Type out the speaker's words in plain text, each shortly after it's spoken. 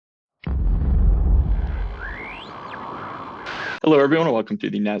Hello, everyone, and welcome to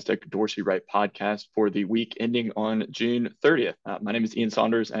the NASDAQ Dorsey Wright podcast for the week ending on June 30th. My name is Ian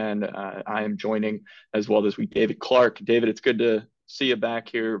Saunders, and I am joining as well this week David Clark. David, it's good to see you back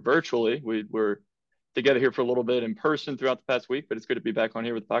here virtually. We were together here for a little bit in person throughout the past week, but it's good to be back on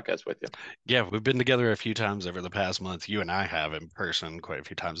here with the podcast with you. Yeah, we've been together a few times over the past month. You and I have in person quite a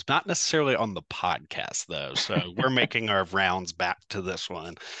few times, not necessarily on the podcast though. So we're making our rounds back to this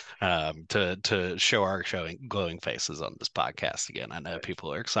one to show our showing glowing faces on this podcast again. I know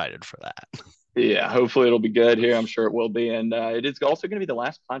people are excited for that. Yeah, hopefully it'll be good here. I'm sure it will be. And it is also going to be the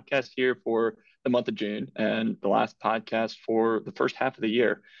last podcast here for the month of June and the last podcast for the first half of the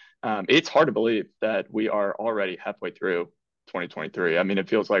year. It's hard to believe that we are already halfway through 2023. I mean, it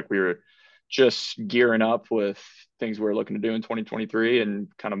feels like we were just gearing up with things we are looking to do in 2023 and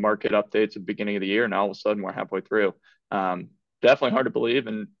kind of market updates at the beginning of the year. And all of a sudden we're halfway through. Definitely hard to believe.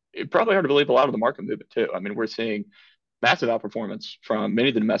 And probably hard to believe a lot of the market movement too. I mean, we're seeing massive outperformance from many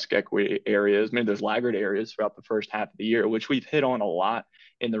of the domestic equity areas, many of those laggard areas throughout the first half of the year, which we've hit on a lot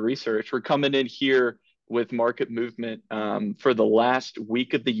in the research. We're coming in here with market movement for the last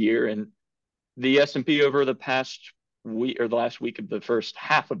week of the year, and the S&P over the past week or the last week of the first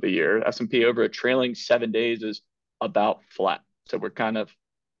half of the year, S&P over a trailing 7 days is about flat. So we're kind of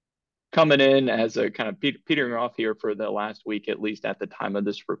coming in as a kind of petering off here for the last week, at least at the time of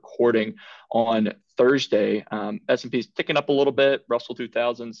this recording on Thursday. S&P is ticking up a little bit. Russell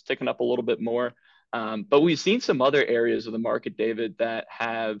 2000's ticking up a little bit more. But we've seen some other areas of the market, David, that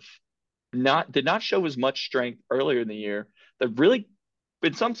have not did not show as much strength earlier in the year. That really,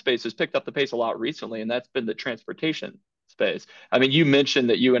 in some spaces, picked up the pace a lot recently, and that's been the transportation space. I mean, you mentioned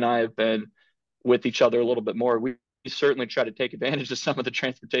that you and I have been with each other a little bit more. We certainly try to take advantage of some of the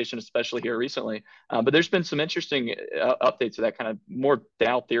transportation, especially here recently. But there's been some interesting updates to that kind of more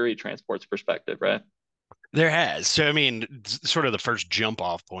Dow theory transports perspective, right? There has. So, I mean, sort of the first jump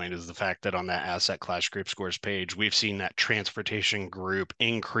off point is the fact that on that asset class group scores page, we've seen that transportation group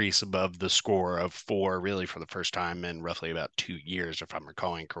increase above the score of four, really for the first time in roughly about 2 years, if I'm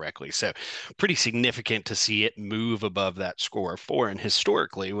recalling correctly. So, pretty significant to see it move above that score of four. And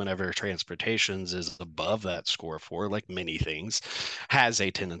historically, whenever transportations is above that score of four, like many things, has a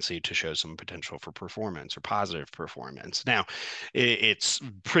tendency to show some potential for performance or positive performance. Now, it's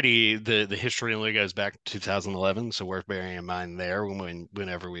pretty the history only goes back to 2011, so worth bearing in mind there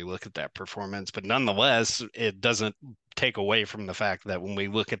whenever we look at that performance. But nonetheless, it doesn't take away from the fact that when we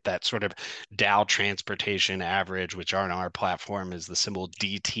look at that sort of Dow transportation average, which on our platform is the symbol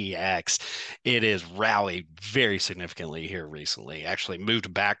DTX, it is rallied very significantly here recently. Actually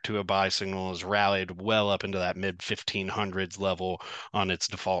moved back to a buy signal, has rallied well up into that mid 1500s level on its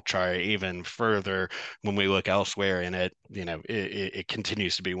default chart, even further when we look elsewhere in it, it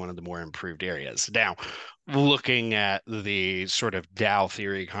continues to be one of the more improved areas. Now, looking at the sort of Dow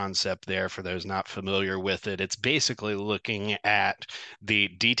theory concept there, for those not familiar with it, it's basically looking at the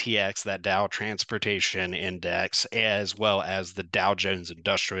DTX, that Dow Transportation Index, as well as the Dow Jones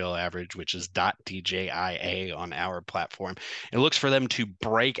Industrial Average, which is .DJIA on our platform. It looks for them to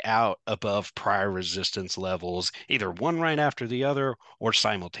break out above prior resistance levels, either one right after the other or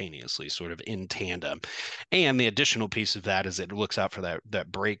simultaneously, sort of in tandem. And the additional piece of that is it looks out for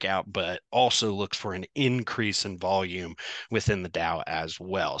that breakout, but also looks for an increase in volume within the Dow as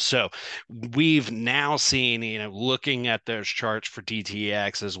well. So we've now seen, looking at those charts for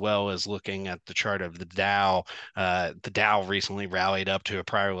DTX as well as looking at the chart of the Dow recently rallied up to a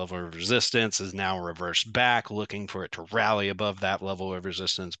prior level of resistance, is now reversed back, looking for it to rally above that level of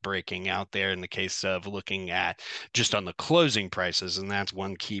resistance, breaking out there in the case of looking at just on the closing prices. And that's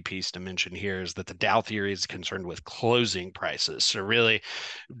one key piece to mention here, is that the Dow theory is concerned with closing prices. So really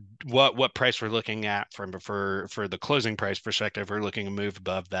what price we're looking at for the closing price perspective, we're looking to move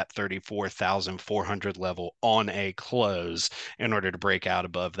above that 34,400 level on a close in order to break out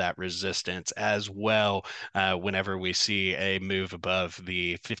above that resistance as well. Whenever we see a move above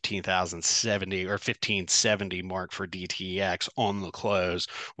the 15,070 or 1570 mark for DTX on the close,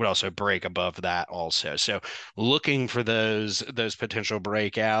 would also break above that also. So looking for those potential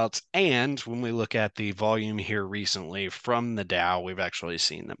breakouts. And when we look at the volume here recently from the Dow, we've actually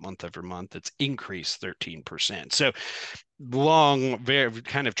seen that month over month it's increased 13%. So very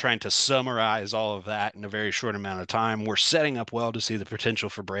kind of trying to summarize all of that in a very short amount of time. We're setting up well to see the potential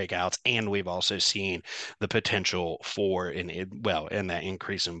for breakouts, and we've also seen the potential for in that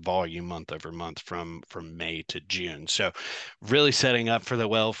increase in volume month over month from May to June. So really setting up for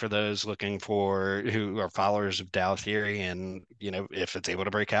those looking for who are followers of Dow theory. And if it's able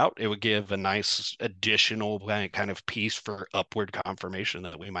to break out, it would give a nice additional kind of piece for upward confirmation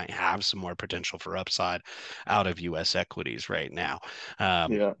that we might have some more potential for upside out of US equities equities right now,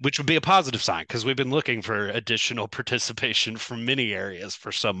 Yeah. which would be a positive sign because we've been looking for additional participation from many areas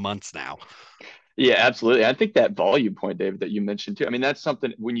for some months now. Yeah, absolutely. I think that volume point, David, that you mentioned too. I mean, that's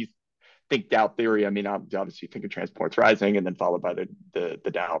something when you think Dow theory. I mean, obviously you think of transports rising and then followed by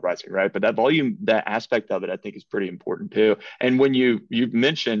the Dow rising, right? But that volume, that aspect of it, I think is pretty important too. And when you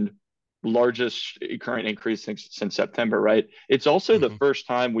mentioned largest current increase since September, right? It's also the Hmm. first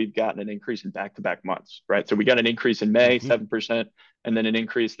time we've gotten an increase in back-to-back months, right? So we got an increase in May, Hmm. 7%, and then an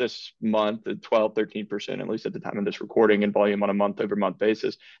increase this month at 12, 13%, at least at the time of this recording in volume on a month over month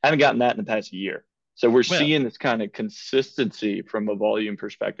basis. I haven't gotten that in the past year. So we're Well, seeing this kind of consistency from a volume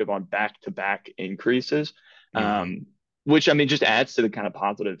perspective on back-to-back increases, mhm. which I mean just adds to the kind of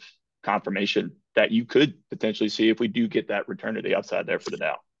positive confirmation that you could potentially see if we do get that return to the upside there for the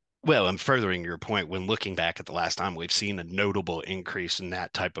Dow. Well, and furthering your point, when looking back at the last time we've seen a notable increase in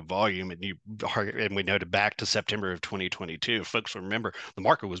that type of volume, and we noted back to September of 2022, folks remember the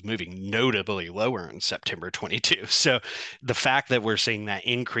market was moving notably lower in September 22. So the fact that we're seeing that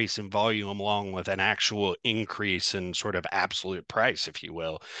increase in volume along with an actual increase in sort of absolute price, if you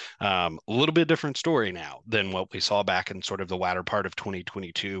will, a little bit different story now than what we saw back in sort of the latter part of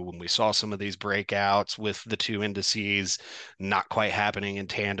 2022 when we saw some of these breakouts with the two indices not quite happening in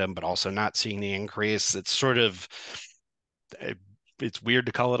tandem, but also not seeing the increase. It's sort of eh, it's weird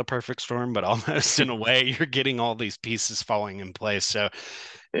to call it a perfect storm, but almost in a way, you're getting all these pieces falling in place. So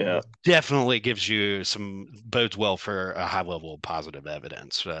Yeah. definitely gives you some bodes well for a high level of positive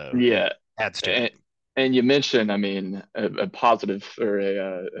evidence. So Yeah. adds to it. And you mentioned, I mean, a positive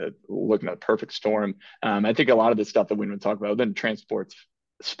or looking at a perfect storm. I think a lot of the stuff that we would talk about within transports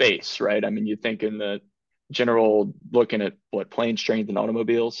space, right? I mean, you think in the general looking at what planes, trains, and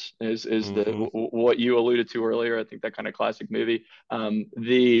automobiles is the Hmm. what you alluded to earlier. I think that kind of classic movie.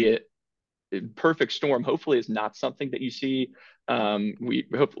 The perfect storm hopefully is not something that you see. We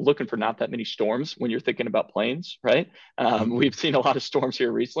hope looking for not that many storms when you're thinking about planes, right? Hmm. We've seen a lot of storms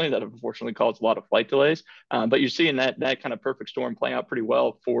here recently that have unfortunately caused a lot of flight delays, but you're seeing that kind of perfect storm play out pretty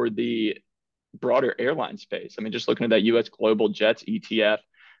well for the broader airline space. I mean, just looking at that U.S. Global Jets ETF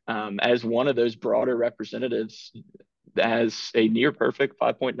as one of those broader representatives, as a near perfect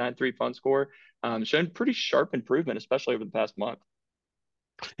 5.93 fund score, shown pretty sharp improvement, especially over the past month.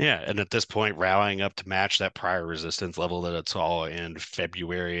 Yeah, and at this point, rallying up to match that prior resistance level that it saw in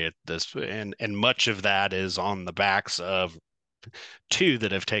February at this, and much of that is on the backs of two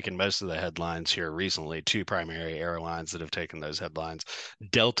that have taken most of the headlines here recently, two primary airlines that have taken those headlines,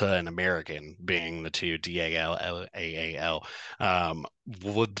 Delta and American being the two, DAL, AAL.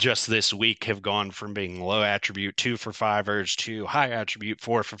 Would just this week have gone from being low attribute 2 for 5ers to high attribute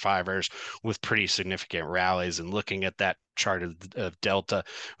 4 for 5ers with pretty significant rallies. And looking at that chart of Delta,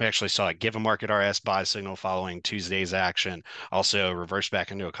 we actually saw it give a market RS buy signal following Tuesday's action, also reversed back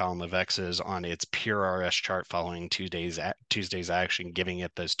into a column of X's on its pure RS chart following Tuesday's action, giving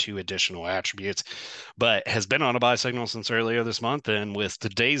it those two additional attributes, but has been on a buy signal since earlier this month. And with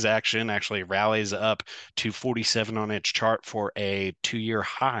today's action, actually rallies up to 47 on its chart for a 2-year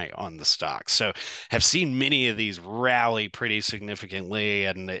high on the stock. So have seen many of these rally pretty significantly,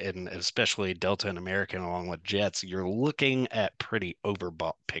 and especially Delta and American along with Jets. You're looking at pretty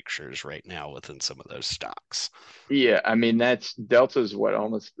overbought pictures right now within some of those stocks. Yeah, I mean that's Delta's what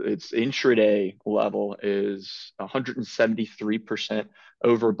almost its intraday level is 173%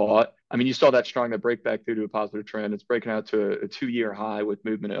 overbought. I mean, you saw that strong that break back through to a positive trend. It's breaking out to a 2-year high with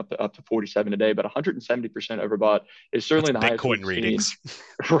movement up to 47 today, but 170% overbought is That's certainly the highest Bitcoin we've seen. readings.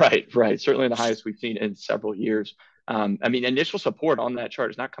 Right, right. Certainly the highest we've seen in several years. I mean, initial support on that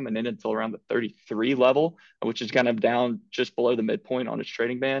chart is not coming in until around the 33 level, which is kind of down just below the midpoint on its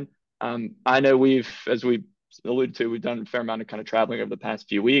trading band. I know as we alluded to, we've done a fair amount of kind of traveling over the past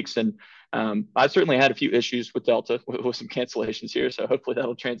few weeks, and I've certainly had a few issues with Delta with some cancellations here. So hopefully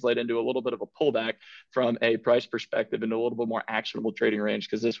that'll translate into a little bit of a pullback from a price perspective into a little bit more actionable trading range,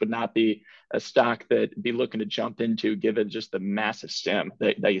 because this would not be a stock that be looking to jump into given just the massive stem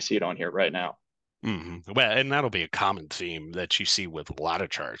that you see it on here right now. Well, and that'll be a common theme that you see with a lot of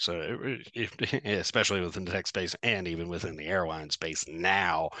charts, especially within the tech space and even within the airline space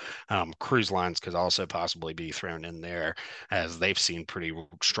now. Cruise lines could also possibly be thrown in there as they've seen pretty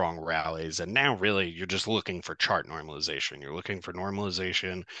strong rallies. And now, really, you're just looking for chart normalization. You're looking for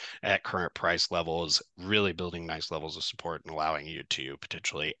normalization at current price levels, really building nice levels of support and allowing you to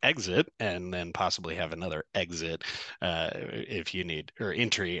potentially exit and then possibly have another exit if you need, or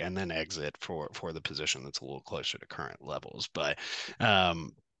entry and then exit for the position that's a little closer to current levels. But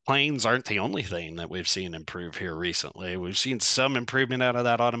planes aren't the only thing that we've seen improve here recently. We've seen some improvement out of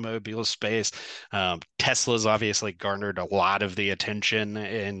that automobile space. Tesla's obviously garnered a lot of the attention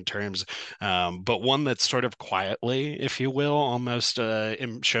in terms, but one that's sort of quietly, if you will, almost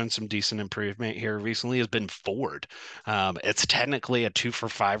shown some decent improvement here recently has been Ford. It's technically a two for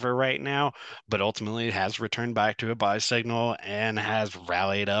fiver right now, but ultimately it has returned back to a buy signal and has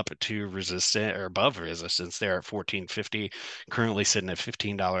rallied up to resistance or above resistance there at 1450, currently sitting at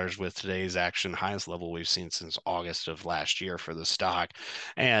 $15 with today's action, highest level we've seen since August of last year for the stock.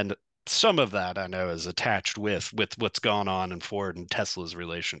 And some of that I know is attached with what's gone on in Ford and Tesla's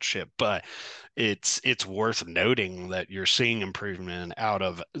relationship, but it's worth noting that you're seeing improvement out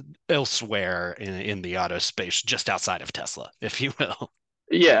of elsewhere in the auto space, just outside of Tesla, if you will.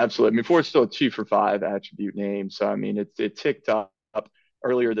 Yeah, absolutely. I mean, Ford's still a 2 for 5 attribute name. So, I mean, it ticked up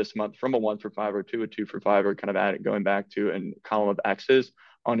earlier this month from a 1 for 5 or to a 2 for 5 or kind of at it going back to a column of X's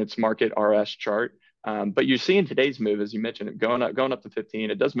on its market RS chart. But you're seeing today's move, as you mentioned, going up to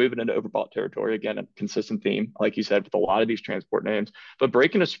 15. It does move it into overbought territory. Again, a consistent theme, like you said, with a lot of these transport names, but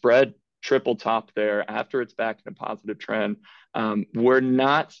breaking a spread triple top there after it's back in a positive trend. We're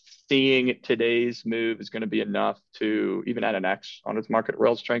not seeing today's move is going to be enough to even add an X on its market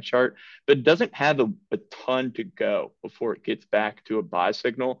rel strength chart, but it doesn't have a ton to go before it gets back to a buy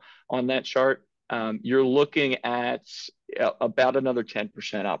signal on that chart. You're looking at about another 10%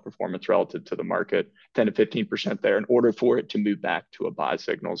 outperformance relative to the market, 10 to 15% there in order for it to move back to a buy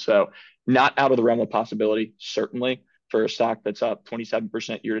signal. So not out of the realm of possibility, certainly, for a stock that's up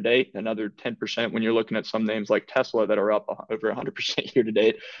 27% year to date, another 10% when you're looking at some names like Tesla that are up over 100% year to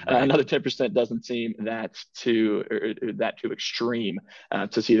date. Right. Another 10% doesn't seem that too extreme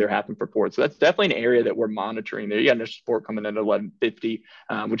to see there happen for Ford. So that's definitely an area that we're monitoring there. You got initial support coming in at 1150,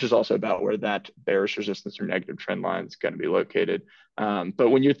 which is also about where that bearish resistance or negative trend line is going to be located. But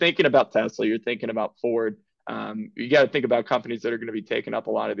when you're thinking about Tesla, you're thinking about Ford. You got to think about companies that are going to be taking up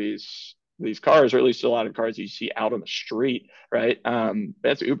a lot of these cars, or at least a lot of cars you see out on the street, right?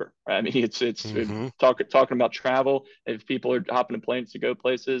 That's Uber. Right? I mean, it's Mm-hmm. talking about travel. If people are hopping in planes to go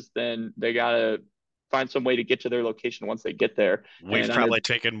places, then they gotta find some way to get to their location once they get there. We've And I know probably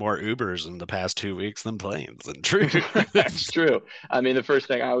taken more Ubers in the past 2 weeks than planes, and true. that's true. I mean, the first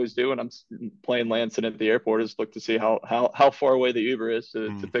thing I always do when I'm playing Lansing at the airport is look to see how far away the Uber is to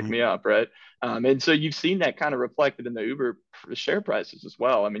pick Mm-hmm. me up, right? And so you've seen that kind of reflected in the Uber share prices as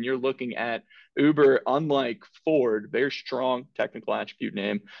well. I mean, you're looking at Uber, unlike Ford, very strong technical attribute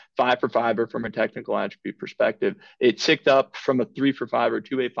name, 5 for 5 from a technical attribute perspective. It ticked up from a 3 for 5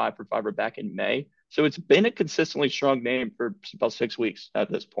 to a 5 for 5 back in May. So it's been a consistently strong name for about 6 weeks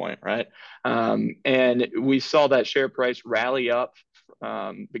at this point, right? And we saw that share price rally up,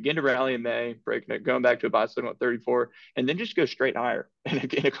 begin to rally in May, breaking it, going back to a buy signal at 34, and then just go straight higher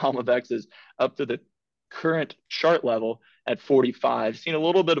in a column of X's up to the current chart level at 45. Seen a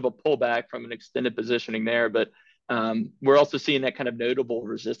little bit of a pullback from an extended positioning there, but we're also seeing that kind of notable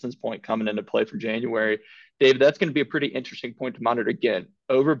resistance point coming into play for January. Dave, that's going to be a pretty interesting point to monitor again.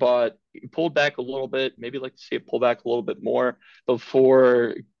 Overbought, pulled back a little bit, maybe like to see it pull back a little bit more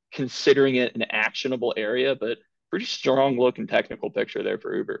before considering it an actionable area, but pretty strong looking technical picture there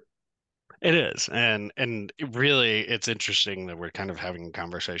for Uber. It is, and really, it's interesting that we're kind of having a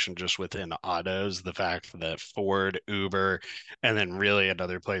conversation just within autos. The fact that Ford, Uber, and then really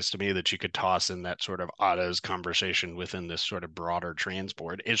another place to me that you could toss in that sort of autos conversation within this sort of broader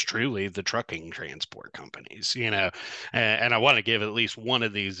transport is truly the trucking transport companies. And I want to give at least one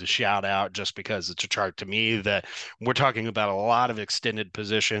of these a shout out just because it's a chart to me that we're talking about a lot of extended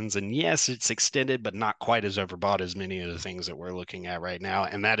positions, and yes, it's extended, but not quite as overbought as many of the things that we're looking at right now,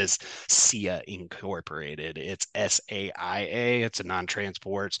 and that is SIA Incorporated. It's SAIA. It's a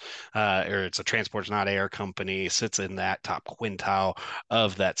non-transports, or it's a transports not air company. Sits in that top quintile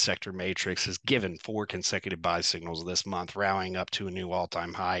of that sector matrix. Has given 4 consecutive buy signals this month, rallying up to a new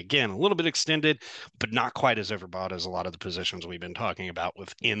all-time high. Again, a little bit extended, but not quite as overbought as a lot of the positions we've been talking about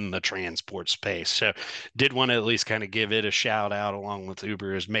within the transport space. So, did want to at least kind of give it a shout out along with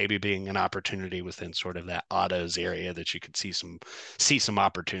Uber as maybe being an opportunity within sort of that autos area that you could see some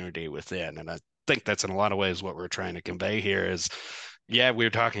opportunity within. And I think that's in a lot of ways what we're trying to convey here is, yeah, we're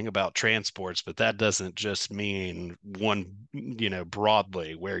talking about transports, but that doesn't just mean one,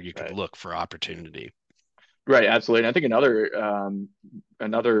 broadly where you could Right. look for opportunity. Right, absolutely. And I think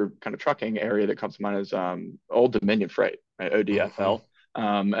another kind of trucking area that comes to mind is Old Dominion Freight, right? Hmm. ODFL.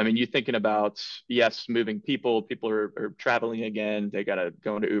 I mean, you're thinking about, yes, moving people. People are traveling again. They got to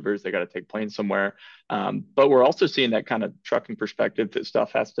go into Ubers. They got to take planes somewhere. But we're also seeing that kind of trucking perspective that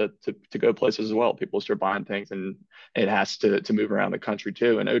stuff has to go places as well. People start buying things, and it has to move around the country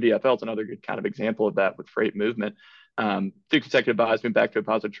too. And ODFL is another good kind of example of that with freight movement. Two consecutive buys, been back to a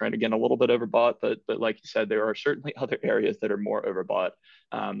positive trend again, a little bit overbought, but like you said, there are certainly other areas that are more overbought.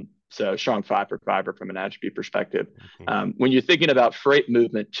 So strong five for fiber from an attribute perspective. Mhm. When you're thinking about freight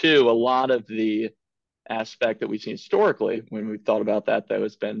movement too, a lot of the aspect that we've seen historically when we've thought about that though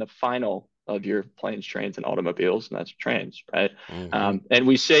has been the final of your planes, trains, and automobiles, and that's trains, right? Mhm. And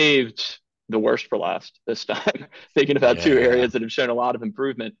we saved the worst for last this time, thinking about two Yeah. areas that have shown a lot of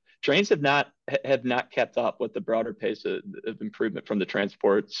improvement. Trains have not kept up with the broader pace of improvement from the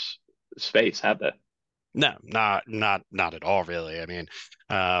transports space, have they? No, not at all, really. I mean,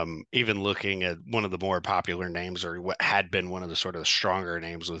 even looking at one of the more popular names, or what had been one of the sort of stronger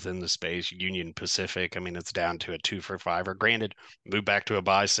names within the space, Union Pacific. I mean, it's down to a two for five. Or granted, moved back to a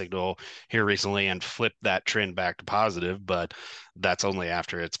buy signal here recently and flipped that trend back to positive, but that's only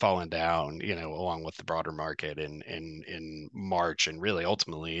after it's fallen down, along with the broader market in March, and really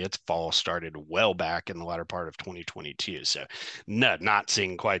ultimately its fall started well back in the latter part of 2022. So no, not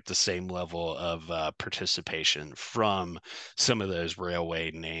seeing quite the same level of participation from some of those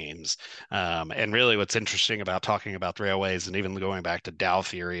railway names. And really, what's interesting about talking about railways and even going back to Dow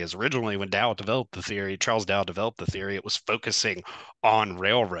theory is originally when Dow developed the theory, Charles Dow developed the theory, it was focusing on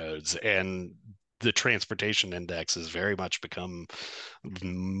railroads, and the transportation index has very much become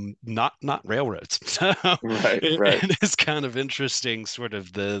not railroads. So Right, right. it is kind of interesting, sort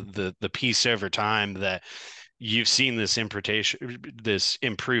of the piece over time that you've seen this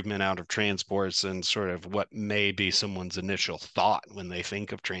improvement out of transports, and sort of what may be someone's initial thought when they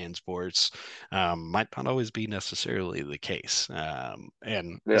think of transports might not always be necessarily the case.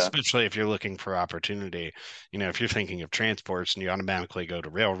 And Yeah. especially if you're looking for opportunity, if you're thinking of transports and you automatically go to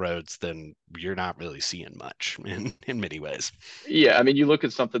railroads, then you're not really seeing much in many ways. Yeah, I mean, you look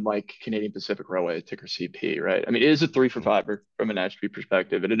at something like Canadian Pacific Railway, ticker CP, right? I mean, it is a three for Mhm. fiver from an attribute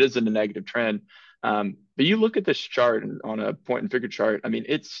perspective, and it is in a negative trend. But you look at this chart and on a point and figure chart. I mean,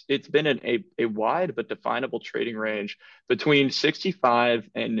 it's been in a wide but definable trading range between $65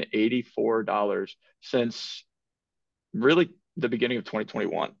 and $84 since really the beginning of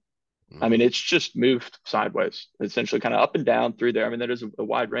 2021. I mean, Mhm. it's just moved sideways, essentially kind of up and down through there. I mean, that is a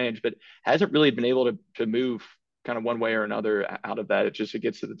wide range, but hasn't really been able to move kind of one way or another out of that. It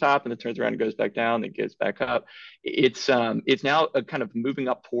gets to the top and then turns around and goes back down, then gets back up. It's now a kind of moving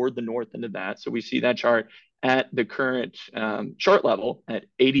up toward the north end of that. So we see that chart at the current chart level at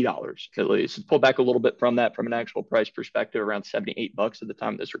 $80 at least. It's pulled back a little bit from that from an actual price perspective, around $78 at the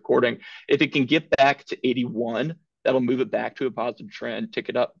time of this recording. If it can get back to 81, that'll move it back to a positive trend, tick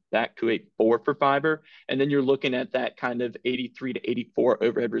it up back to a four for fiber. And then you're looking at that kind of 83 to 84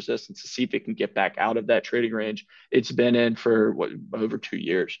 overhead resistance to see if it can get back out of that trading range. It's been in for over 2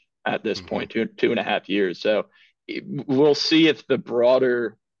 years at this Mhm. point, 2.5 years. So we'll see if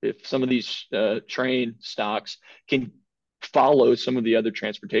some of these train stocks can follow some of the other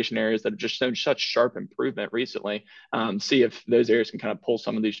transportation areas that have just shown such sharp improvement recently. See if those areas can kind of pull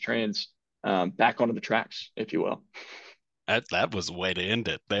some of these trains back onto the tracks, if you will. That was a way to end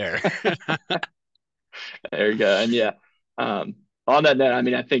it there. There you go. And yeah, on that note, I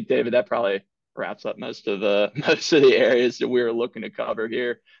mean, I think David, that probably wraps up most of the most of the areas that we were looking to cover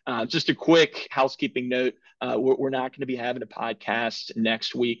here. Just a quick housekeeping note: we're not going to be having a podcast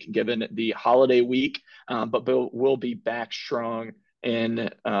next week, given the holiday week, but we'll be back strong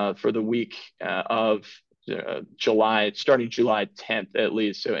in for the week of July, starting July 10th at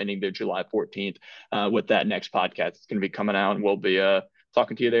least, so ending the July 14th with that next podcast. It's going to be coming out, and we'll be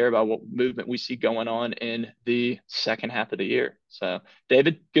talking to you there about what movement we see going on in the second half of the year. So,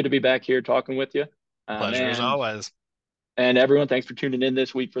 David, good to be back here talking with you. Um, Pleasure as and always. and everyone, thanks for tuning in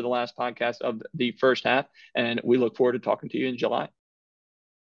this week for the last podcast of the first half. And we look forward to talking to you in July.